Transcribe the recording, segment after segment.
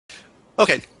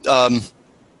Okay.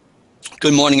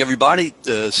 Good morning, everybody.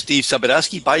 Steve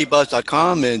Sabludowsky,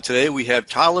 Bayoubuzz.com, and today we have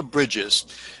Tyler Bridges.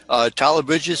 Tyler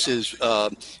Bridges is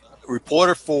a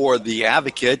reporter for The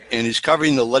Advocate, and he's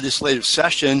covering the legislative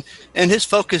session, and his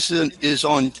focus is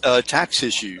on tax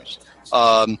issues.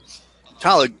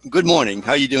 Tyler, good morning.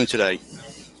 How are you doing today?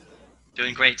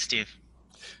 Doing great, Steve.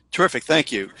 Terrific,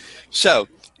 thank you. So,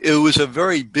 it was a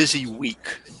very busy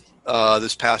week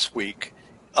this past week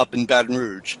up in Baton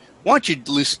Rouge. Why don't you at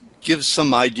least give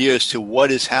some ideas to what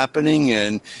is happening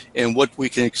and what we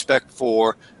can expect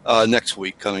for next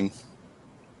week coming?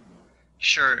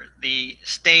 Sure. The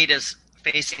state is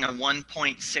facing a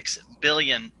 1.6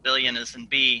 billion as in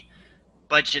B,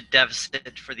 budget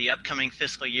deficit for the upcoming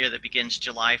fiscal year that begins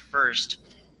July 1st.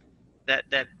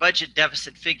 That budget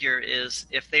deficit figure is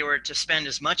if they were to spend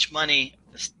as much money,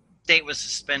 the state was to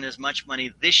spend as much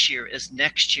money this year as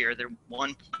next year, they're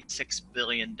 $1.6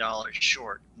 billion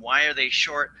short. Why are they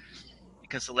short?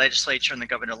 Because the legislature and the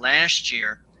governor last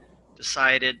year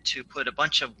decided to put a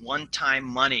bunch of one-time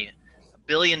money, $1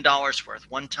 billion worth.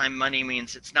 One-time money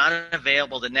means it's not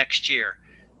available the next year.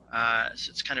 So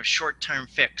it's kind of short-term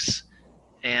fix.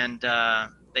 And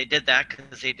they did that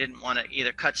because they didn't want to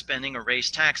either cut spending or raise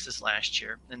taxes last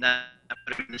year. And that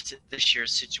put them in this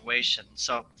year's situation.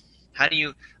 So how do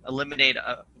you eliminate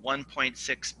a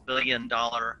 $1.6 billion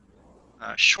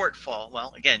shortfall?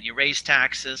 Well, again, you raise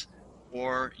taxes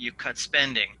or you cut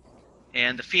spending.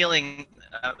 And the feeling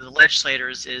of the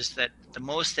legislators is that the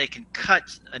most they can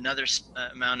cut another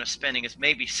amount of spending is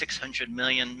maybe $600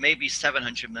 million, maybe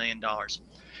 $700 million.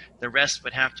 The rest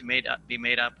would have to be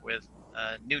made up with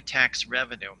new tax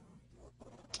revenue.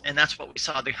 And that's what we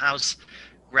saw the House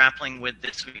grappling with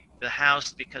this week. The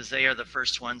House, because they are the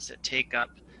first ones that take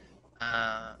up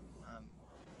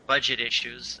budget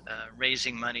issues,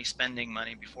 raising money, spending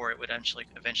money before it would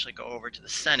eventually go over to the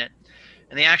Senate.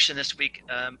 And the action this week,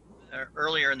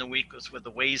 earlier in the week, was with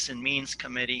the Ways and Means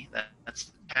Committee, that's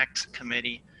the tax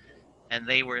committee, and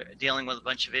they were dealing with a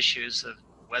bunch of issues of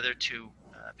whether to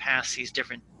pass these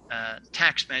different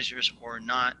tax measures or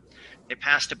not. They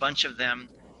passed a bunch of them,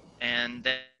 and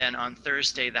then on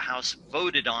Thursday the House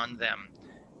voted on them.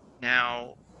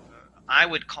 Now, I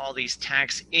would call these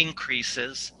tax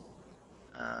increases.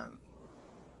 A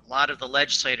lot of the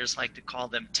legislators like to call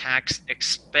them tax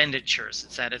expenditures.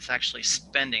 It's actually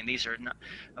spending. These are not,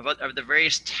 of the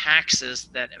various taxes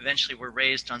that eventually were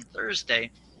raised on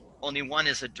Thursday, only one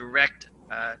is a direct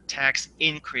tax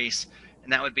increase,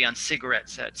 and that would be on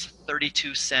cigarettes. That's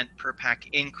 32-cent per pack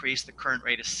increase. The current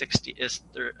rate is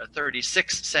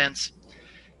 36 cents,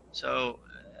 so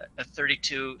a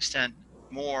 32-cent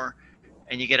more,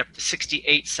 and you get up to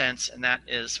 68 cents, and that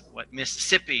is what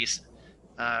Mississippi's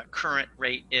current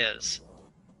rate is.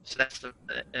 So that's what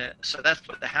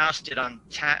the House did on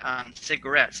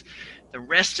cigarettes. The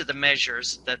rest of the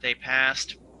measures that they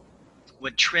passed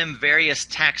would trim various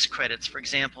tax credits. For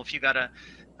example, if you got a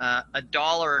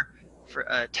dollar for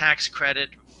a tax credit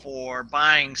for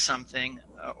buying something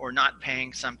or not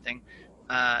paying something,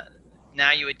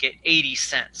 now you would get 80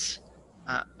 cents,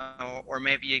 or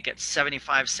maybe you get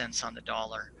 75 cents on the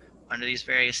dollar under these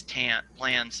various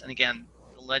plans. And again,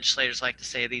 legislators like to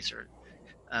say these are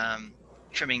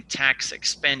trimming tax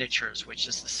expenditures, which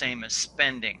is the same as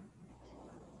spending.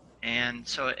 And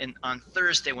so on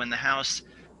Thursday, when the House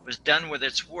was done with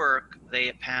its work,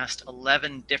 they passed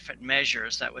 11 different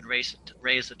measures that would raise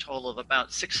a total of about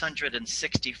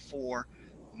 $664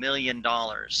 million.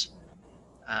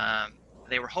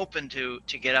 They were hoping to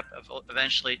get up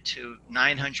eventually to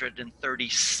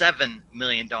 $937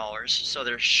 million, so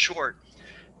they're short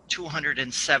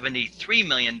 $273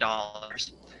 million.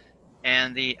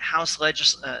 And the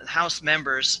House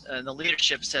members, the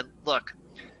leadership said, look,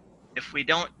 if we're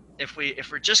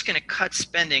just going to cut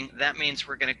spending, that means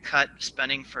we're going to cut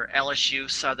spending for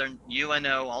LSU, Southern,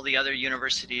 UNO, all the other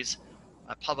universities,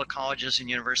 public colleges and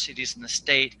universities in the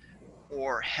state,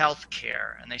 or health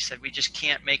care. And they said, we just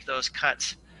can't make those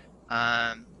cuts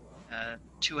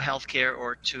to health care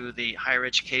or to the higher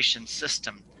education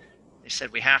system. They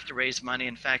said we have to raise money.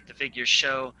 In fact, the figures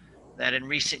show that in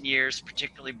recent years,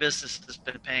 particularly businesses have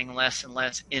been paying less and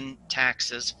less in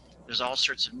taxes. There's all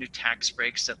sorts of new tax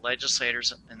breaks that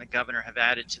legislators and the governor have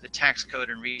added to the tax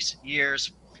code in recent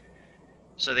years.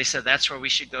 So they said that's where we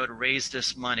should go to raise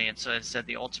this money. And so I said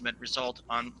the ultimate result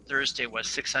on Thursday was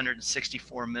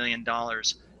 $664 million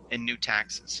in new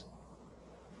taxes.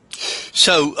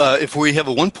 So if we have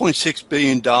a $1.6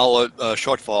 billion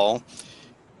shortfall,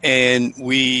 and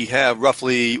we have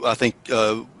roughly, I think,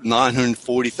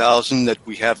 940,000 that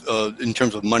we have in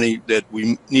terms of money that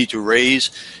we need to raise.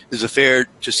 Is it fair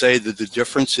to say that the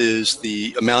difference is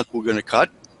the amount we're going to cut?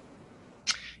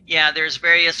 Yeah, there's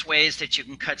various ways that you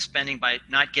can cut spending by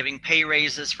not giving pay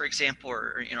raises, for example,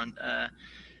 or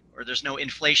or there's no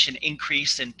inflation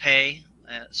increase in pay.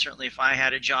 Certainly, if I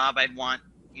had a job, I'd want,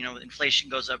 inflation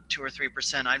goes up 2 or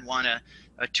 3%, I'd want a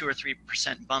 2 or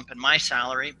 3% bump in my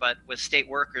salary. But with state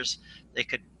workers, they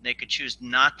could choose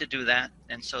not to do that,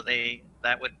 and so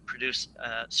that would produce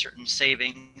certain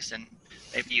savings. And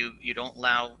maybe you don't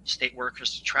allow state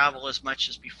workers to travel as much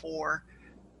as before.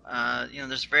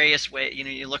 There's various ways.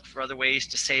 You look for other ways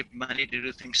to save money, to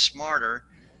do things smarter.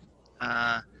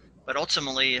 But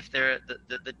ultimately, if they're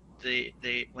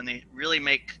when they really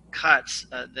make cuts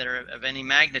that are of any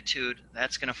magnitude,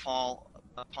 that's going to fall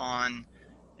upon,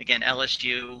 again,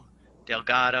 LSU,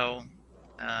 Delgado,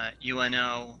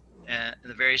 UNO,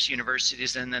 the various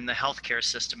universities, and then the healthcare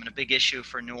system. And a big issue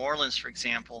for New Orleans, for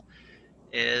example,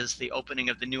 is the opening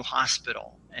of the new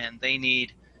hospital, and they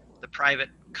need the private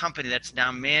company that's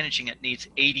now managing it needs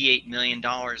 $88 million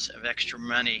of extra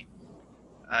money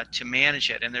to manage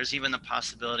it. And there's even the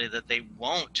possibility that they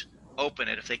won't open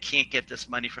it if they can't get this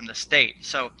money from the state.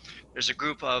 So there's a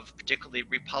group of particularly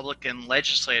Republican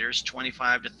legislators,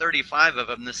 25 to 35 of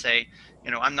them, that say,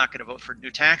 I'm not going to vote for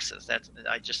new taxes.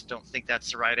 I just don't think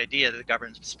that's the right idea. The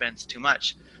government spends too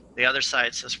much. The other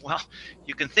side says, well,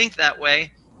 you can think that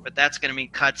way, but that's going to mean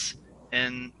cuts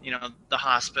in the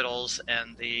hospitals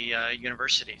and the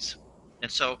universities.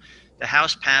 And so the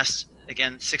House passed,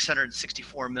 again,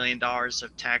 $664 million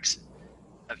of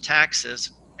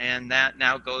taxes, and that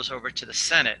now goes over to the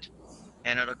Senate,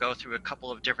 and it'll go through a couple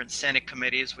of different Senate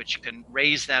committees, which can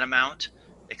raise that amount,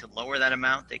 they could lower that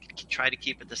amount, they could try to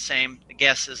keep it the same. The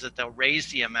guess is that they'll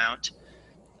raise the amount,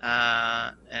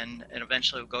 and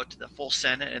eventually it'll go to the full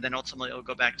Senate, and then ultimately it'll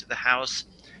go back to the House,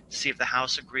 see if the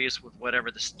House agrees with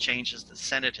whatever the changes the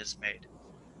Senate has made.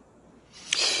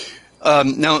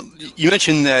 Now, you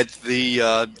mentioned that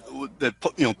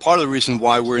part of the reason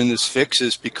why we're in this fix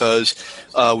is because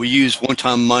we used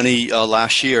one-time money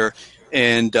last year,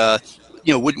 and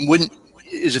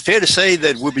is it fair to say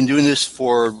that we've been doing this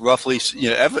for roughly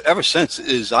ever since,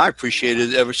 as I appreciate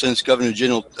it, ever since Governor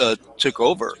Jindal took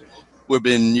over, we've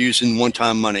been using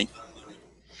one-time money?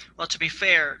 Well, to be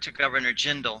fair to Governor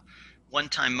Jindal,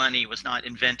 one-time money was not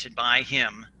invented by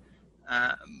him,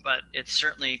 but it's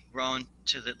certainly grown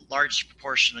to the largest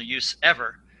proportional use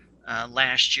ever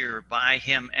last year by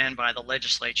him and by the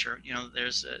legislature.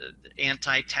 There's an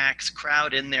anti-tax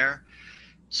crowd in there.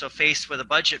 So faced with a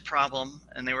budget problem,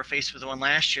 and they were faced with one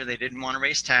last year, they didn't want to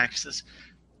raise taxes.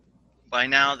 By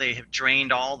now, they have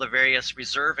drained all the various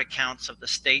reserve accounts of the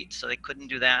state, so they couldn't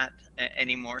do that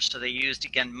anymore. So they used,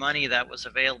 again, money that was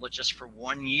available just for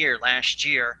 1 year last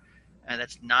year, and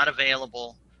that's not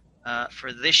available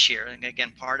for this year. And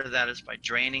again, part of that is by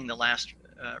draining the last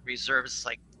reserves. It's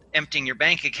like emptying your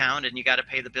bank account, and you got to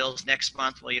pay the bills next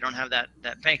month. Well, you don't have that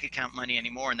bank account money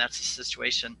anymore, and that's the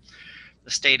situation the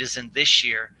state is in this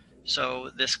year. So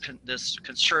this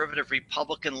conservative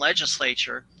Republican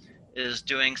legislature is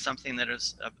doing something that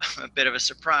is a bit of a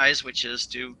surprise, which is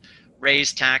to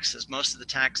raise taxes. Most of the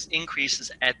tax increases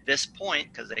at this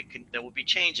point, because there will be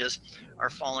changes,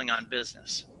 are falling on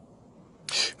business.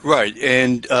 Right,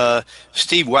 and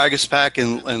Steve Waguespack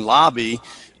and Lobby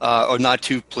are not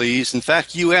too pleased. In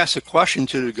fact, you asked a question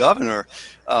to the governor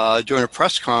during a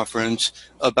press conference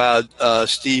about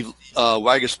Steve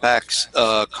Waguespack's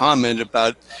comment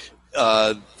about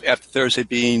after Thursday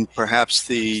being perhaps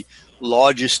the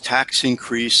largest tax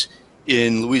increase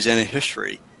in Louisiana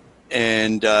history.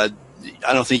 And I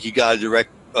don't think you got a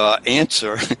direct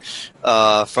answer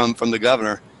from the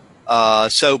governor.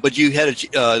 But you had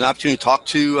an opportunity to talk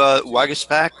to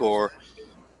Waguespack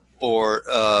or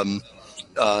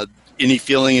any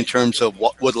feeling in terms of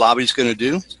what Lobby's going to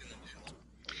do?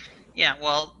 Yeah,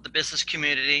 well, the business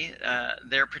community,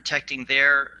 they're protecting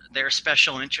their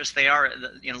special interests. They are,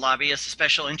 Lobby is a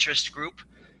special interest group.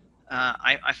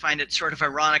 I find it sort of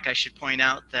ironic, I should point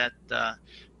out, that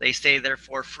they say they're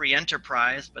for free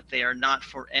enterprise, but they are not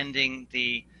for ending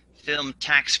the film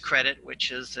tax credit,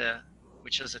 which is a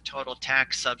total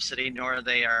tax subsidy, nor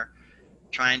they are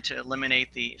trying to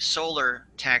eliminate the solar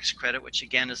tax credit, which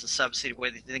again is a subsidy,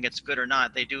 whether you think it's good or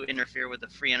not. They do interfere with the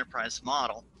free enterprise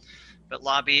model. But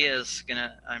Lobby is going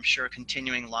to, I'm sure,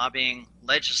 continuing lobbying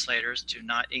legislators to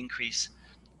not increase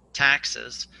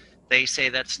taxes. They say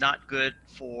that's not good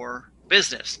for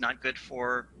business, not good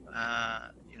for,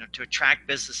 to attract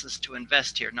businesses to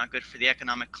invest here, not good for the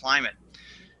economic climate.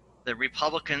 The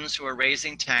Republicans who are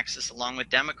raising taxes along with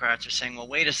Democrats are saying, well,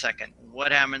 wait a second,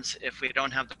 what happens if we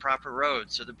don't have the proper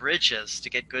roads or the bridges to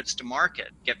get goods to market,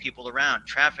 get people around,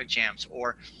 traffic jams,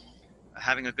 or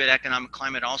having a good economic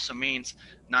climate also means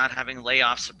not having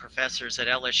layoffs of professors at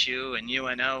LSU and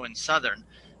UNO and Southern,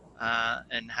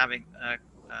 and having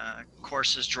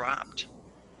courses dropped.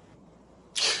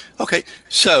 Okay,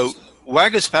 so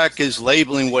WAGSPAC is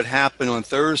labeling what happened on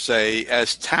Thursday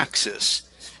as taxes,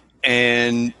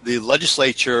 and the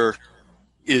legislature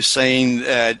is saying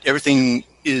that everything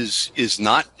is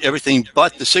not everything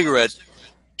but the cigarette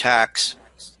tax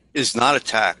is not a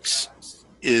tax.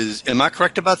 Am I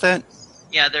correct about that?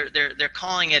 Yeah, they're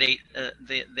calling it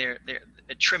they're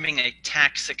trimming a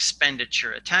tax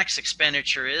expenditure. A tax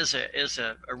expenditure is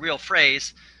a real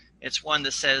phrase. It's one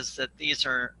that says that these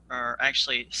are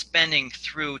actually spending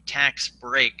through tax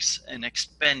breaks and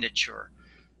expenditure.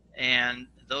 And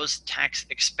those tax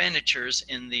expenditures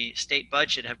in the state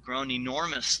budget have grown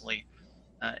enormously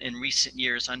in recent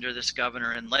years under this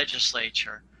governor and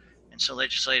legislature. And so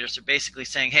legislators are basically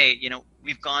saying, hey,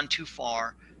 we've gone too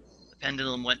far. The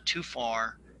pendulum went too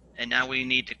far, and now we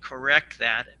need to correct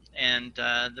that. And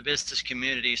the business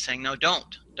community is saying, no,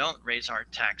 don't raise our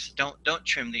taxes. Don't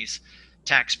trim these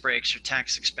tax breaks or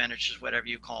tax expenditures, whatever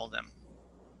you call them.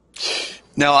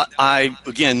 Now, I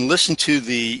again listened to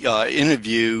the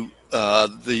interview,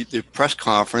 the press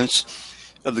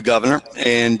conference of the governor,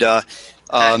 and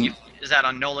is that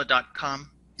on NOLA.com?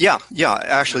 Yeah,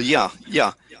 actually, yeah.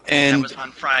 And that was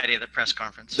on Friday, the press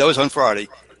conference. That was on Friday,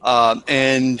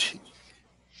 and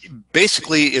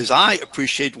basically, as I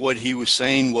appreciate what he was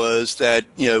saying was that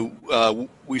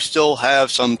we still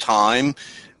have some time.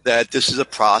 That this is a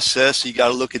process. You got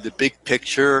to look at the big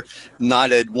picture,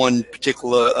 not at one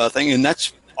particular thing, and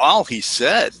that's all he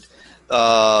said.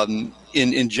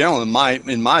 In general, in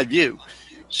my view.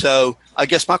 So I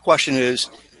guess my question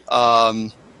is,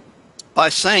 by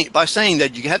saying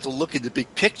that you have to look at the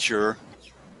big picture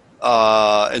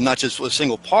and not just a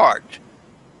single part.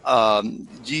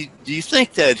 Do you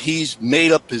think that he's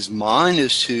made up his mind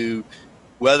as to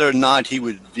whether or not he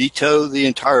would veto the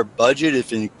entire budget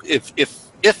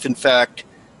if in fact,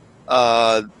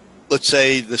 let's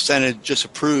say the Senate just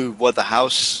approved what the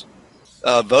House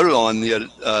voted on the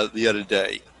other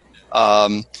day?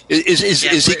 Is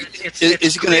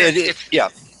he going to? Yeah,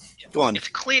 go on. It's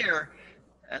clear.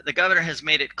 The governor has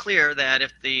made it clear that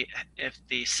if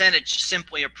the Senate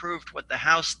simply approved what the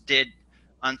House did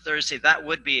on Thursday, that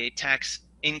would be a tax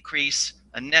increase,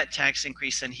 a net tax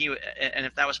increase, and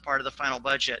if that was part of the final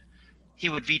budget, he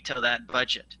would veto that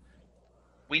budget.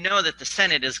 We know that the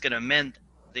Senate is going to amend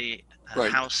the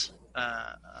House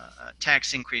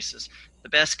tax increases. The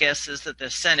best guess is that the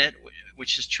Senate,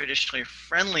 which is traditionally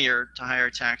friendlier to higher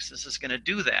taxes, is going to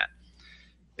do that.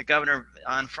 The governor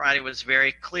on Friday was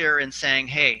very clear in saying,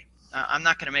 hey, I'm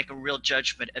not going to make a real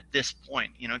judgment at this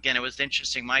point. Again, it was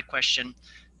interesting. My question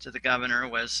to the governor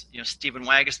was, Stephen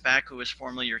WAGSPAC, who was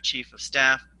formerly your chief of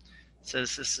staff,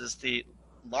 says this is the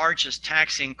largest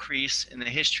tax increase in the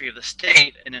history of the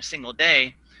state in a single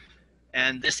day.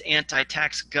 And this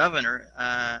anti-tax governor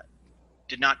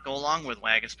did not go along with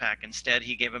WAGSPAC. Instead,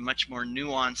 he gave a much more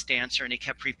nuanced answer, and he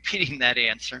kept repeating that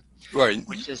answer, right?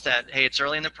 Which is that, hey, it's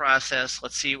early in the process.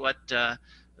 Let's see what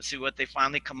they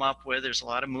finally come up with. There's a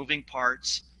lot of moving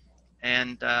parts,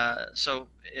 and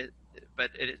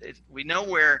we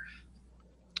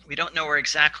don't know where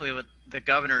exactly what the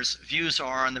governor's views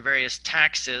are on the various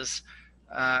taxes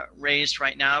raised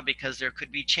right now, because there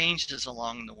could be changes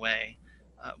along the way.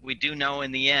 We do know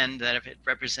in the end that if it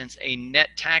represents a net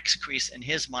tax increase in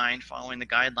his mind, following the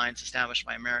guidelines established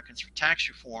by Americans for Tax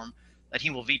Reform, that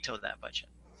he will veto that budget.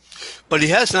 But he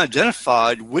hasn't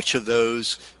identified which of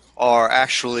those are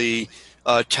actually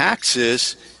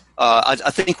taxes.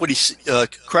 I think what he's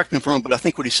correct me if I'm wrong, but I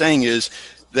think what he's saying is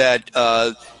that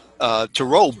to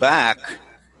roll back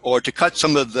or to cut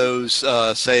some of those,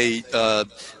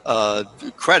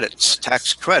 credits,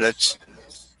 tax credits,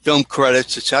 film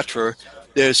credits, etc.,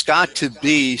 there's got to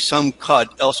be some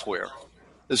cut elsewhere.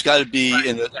 There's got to be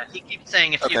he keeps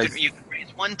saying if you can raise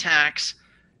one tax,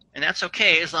 and that's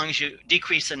okay as long as you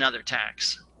decrease another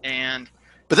tax.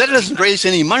 But that doesn't raise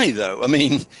any money, though. I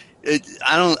mean,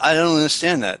 I don't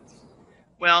understand that.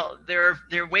 Well, there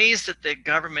are ways that the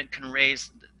government can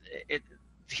raise it.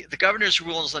 The governor's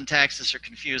rules on taxes are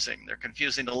confusing. They're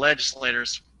confusing to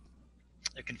legislators.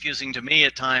 They're confusing to me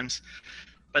at times.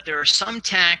 But there are some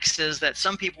taxes that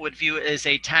some people would view as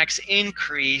a tax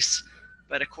increase,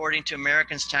 but according to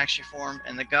Americans' tax reform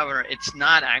and the governor, it's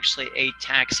not actually a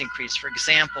tax increase. For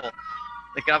example,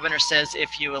 the governor says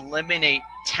if you eliminate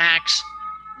tax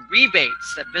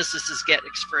rebates that businesses get,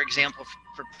 for example,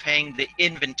 for paying the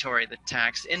inventory, the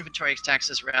tax. The inventory tax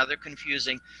is rather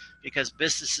confusing because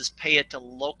businesses pay it to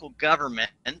local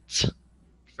government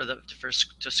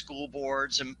to school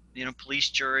boards and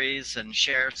police juries and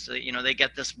sheriffs. They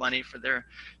get this money for their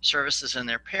services in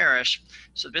their parish.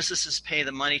 So businesses pay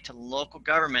the money to local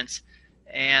governments,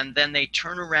 and then they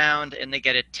turn around and they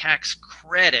get a tax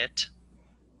credit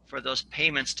for those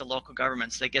payments to local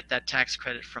governments. They get that tax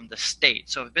credit from the state.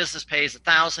 So if a business pays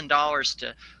 $1,000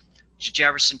 to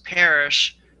Jefferson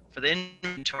Parish for the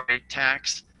inventory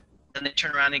tax, then they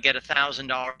turn around and get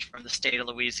 $1,000 from the state of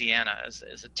Louisiana as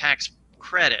a tax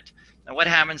credit. Now, what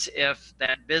happens if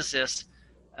that business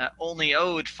only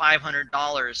owed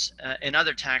 $500 in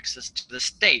other taxes to the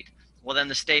state? Well, then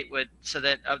the state would, so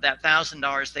that of that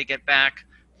 $1,000 they get back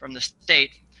from the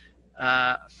state,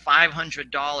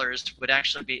 $500 would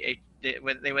actually be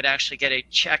they would actually get a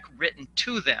check written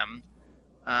to them,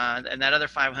 and that other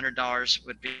 $500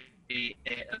 would be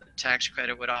a tax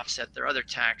credit, would offset their other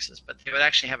taxes, but they would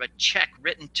actually have a check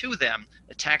written to them,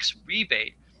 a tax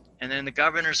rebate. And in the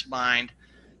governor's mind,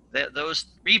 that those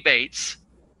rebates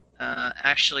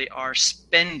actually are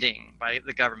spending by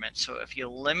the government. So if you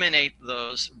eliminate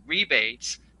those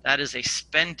rebates, that is a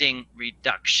spending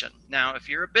reduction. Now, if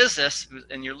you're a business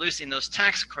and you're losing those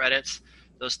tax credits,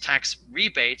 those tax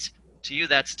rebates, to you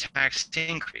that's tax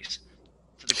increase.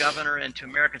 To the governor and to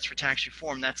Americans for Tax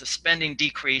Reform, that's a spending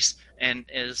decrease and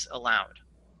is allowed.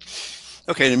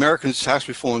 Okay, the Americans Tax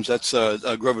Reforms, that's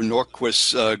Grover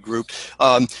Norquist's group.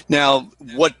 Now,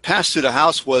 what passed through the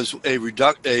House was a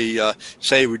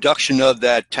reduction of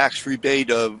that tax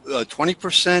rebate of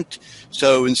 20%.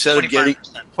 So instead 25%. Of getting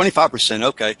 25%,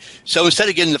 okay. So instead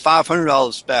of getting the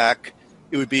 $500 back,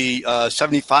 it would be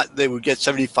 75. They would get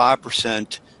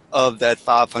 75% of that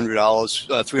 $500,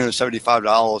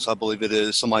 $375, I believe it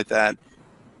is, something like that.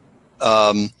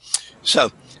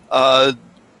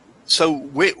 So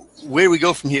where we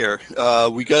go from here?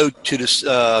 We go to this.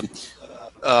 The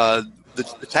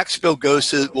tax bill goes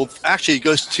to it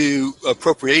goes to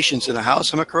appropriations in the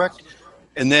House. Am I correct?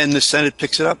 And then the Senate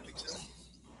picks it up.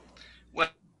 Well,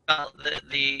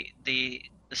 the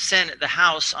Senate, the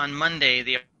House on Monday,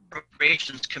 the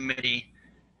Appropriations Committee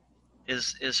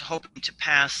is hoping to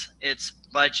pass its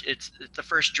budget. It's the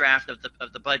first draft of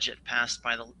the budget passed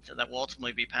by that will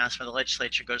ultimately be passed by the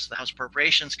legislature. Goes to the House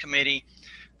Appropriations Committee.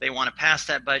 They want to pass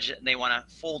that budget, and they want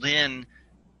to fold in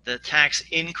the tax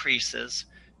increases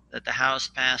that the House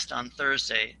passed on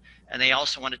Thursday. And they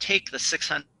also want to take the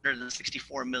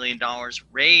 $664 million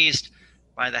raised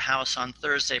by the House on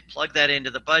Thursday, plug that into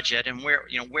the budget, and where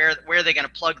are they going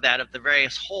to plug that of the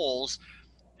various holes?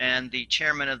 And the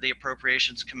chairman of the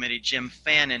Appropriations Committee, Jim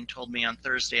Fannin, told me on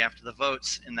Thursday after the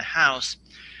votes in the House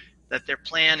that their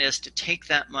plan is to take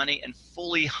that money and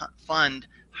fully fund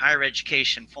higher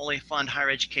education. Fully fund higher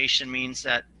education means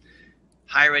that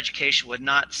higher education would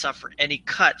not suffer any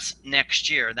cuts next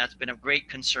year. That's been of great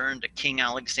concern to King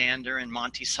Alexander and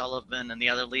Monty Sullivan and the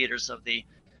other leaders of the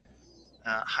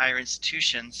higher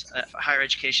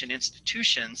education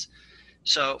institutions.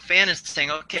 So Fannin is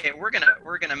saying, okay, we're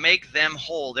gonna make them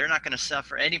whole. They're not going to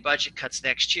suffer any budget cuts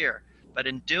next year. But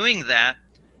in doing that,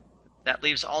 that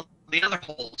leaves all the other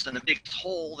holes, and the biggest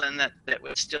hole then that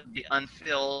would still be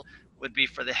unfilled would be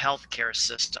for the healthcare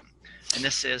system. And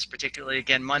this is particularly,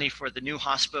 again, money for the new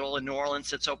hospital in New Orleans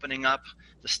that's opening up,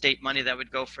 the state money that would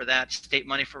go for that, state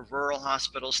money for rural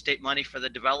hospitals, state money for the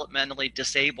developmentally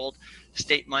disabled,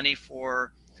 state money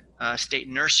for state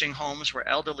nursing homes where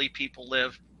elderly people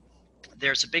live.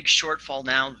 There's a big shortfall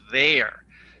now there.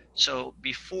 So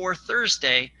before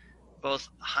Thursday, both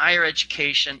higher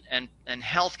education and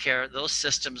healthcare, those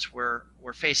systems were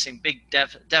facing big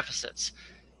deficits.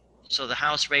 So the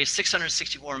House raised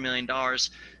 $664 million.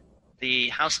 The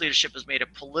House leadership has made a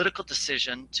political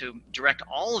decision to direct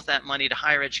all of that money to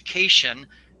higher education,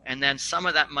 and then some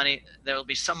of that money, there will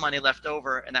be some money left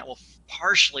over, and that will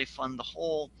partially fund the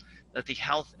hole that the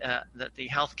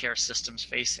healthcare system's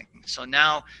facing. So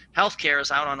now healthcare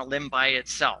is out on a limb by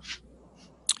itself.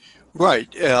 Right,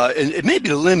 and maybe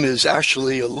the limb is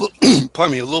actually a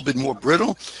little bit more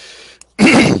brittle.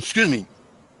 Excuse me,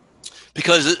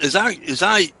 because as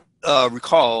I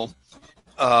recall,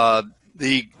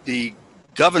 the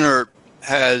governor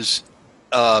has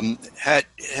had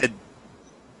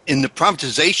in the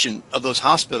privatization of those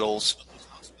hospitals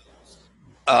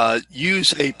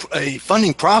use a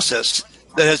funding process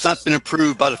that has not been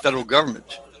approved by the federal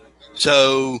government.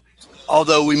 So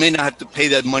although we may not have to pay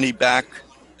that money back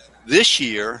this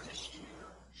year,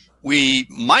 we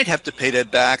might have to pay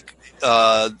that back,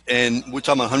 and we're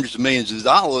talking about hundreds of millions of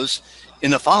dollars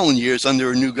in the following years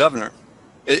under a new governor.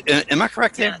 Am I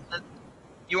correct there? Yeah,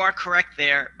 you are correct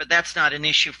there, but that's not an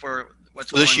issue for what's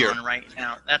For this going year? on right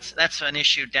now. That's an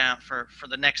issue down for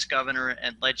the next governor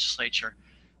and legislature.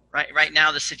 Right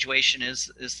now, the situation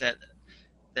is that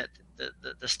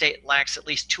the state lacks at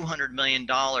least $200 million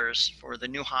for the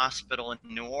new hospital in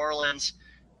New Orleans,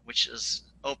 which is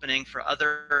opening for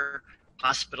other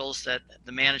hospitals that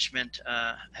the management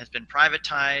has been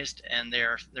privatized, and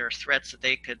there are threats that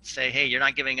they could say, hey, you're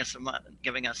not giving us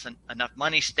enough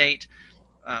money, state.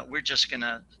 We're just going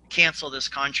to cancel this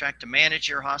contract to manage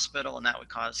your hospital, and that would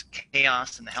cause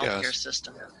chaos in the healthcare Yes.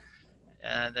 system.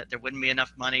 That there wouldn't be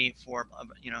enough money for,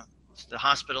 the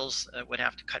hospitals would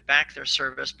have to cut back their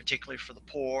service, particularly for the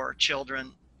poor,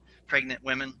 children, pregnant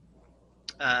women.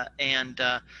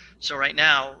 So right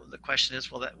now, the question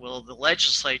is, will the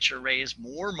legislature raise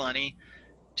more money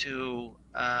to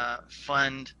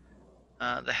fund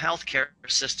the healthcare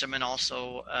system, and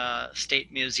also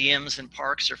state museums and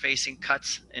parks are facing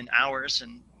cuts in hours,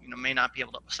 and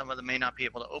some of them may not be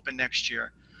able to open next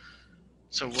year.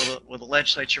 So will the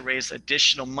legislature raise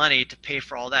additional money to pay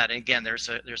for all that? And again, there's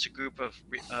a group of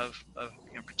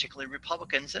particularly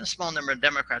Republicans and a small number of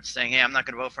Democrats saying, hey, I'm not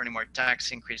going to vote for any more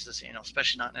tax increases,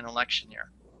 especially not in an election year.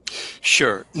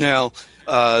 Sure. Now,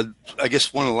 I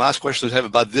guess one of the last questions I have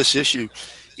about this issue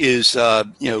is,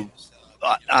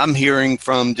 I'm hearing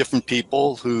from different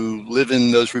people who live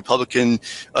in those Republican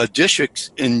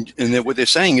districts, and what they're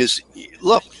saying is,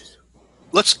 look,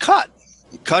 let's cut.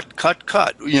 We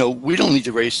don't need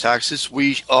to raise taxes.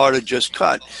 We ought to just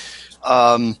cut.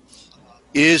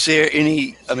 Is there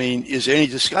any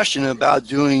discussion about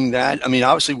doing that? I mean,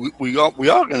 obviously we are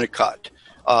going to cut.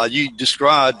 You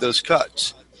described those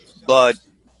cuts, but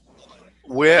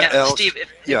where else? Steve,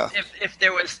 Yeah, if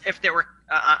there were,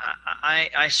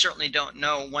 I certainly don't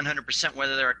know 100%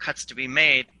 whether there are cuts to be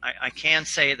made. I can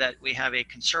say that we have a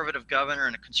conservative governor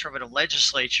and a conservative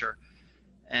legislature.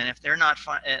 And if they're not,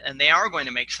 and they are going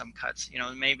to make some cuts,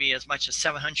 maybe as much as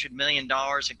 $700 million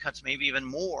in cuts, maybe even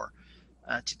more,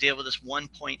 to deal with this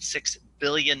 $1.6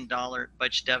 billion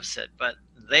budget deficit. But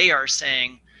they are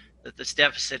saying that this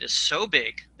deficit is so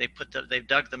big, they've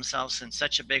dug themselves in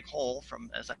such a big hole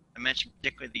from, as I mentioned,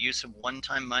 particularly the use of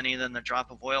one-time money, then the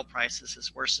drop of oil prices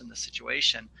has worsened the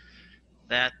situation,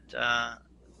 that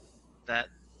that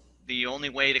the only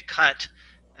way to cut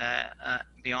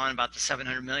beyond about the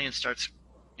 $700 million starts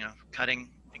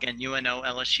cutting, again, UNO,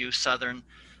 LSU, Southern,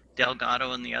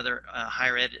 Delgado, and the other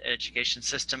higher education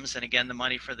systems, and again, the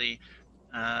money for the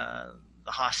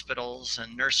hospitals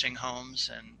and nursing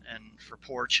homes and for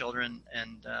poor children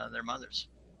and their mothers.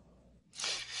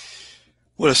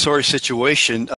 what a sorry situation.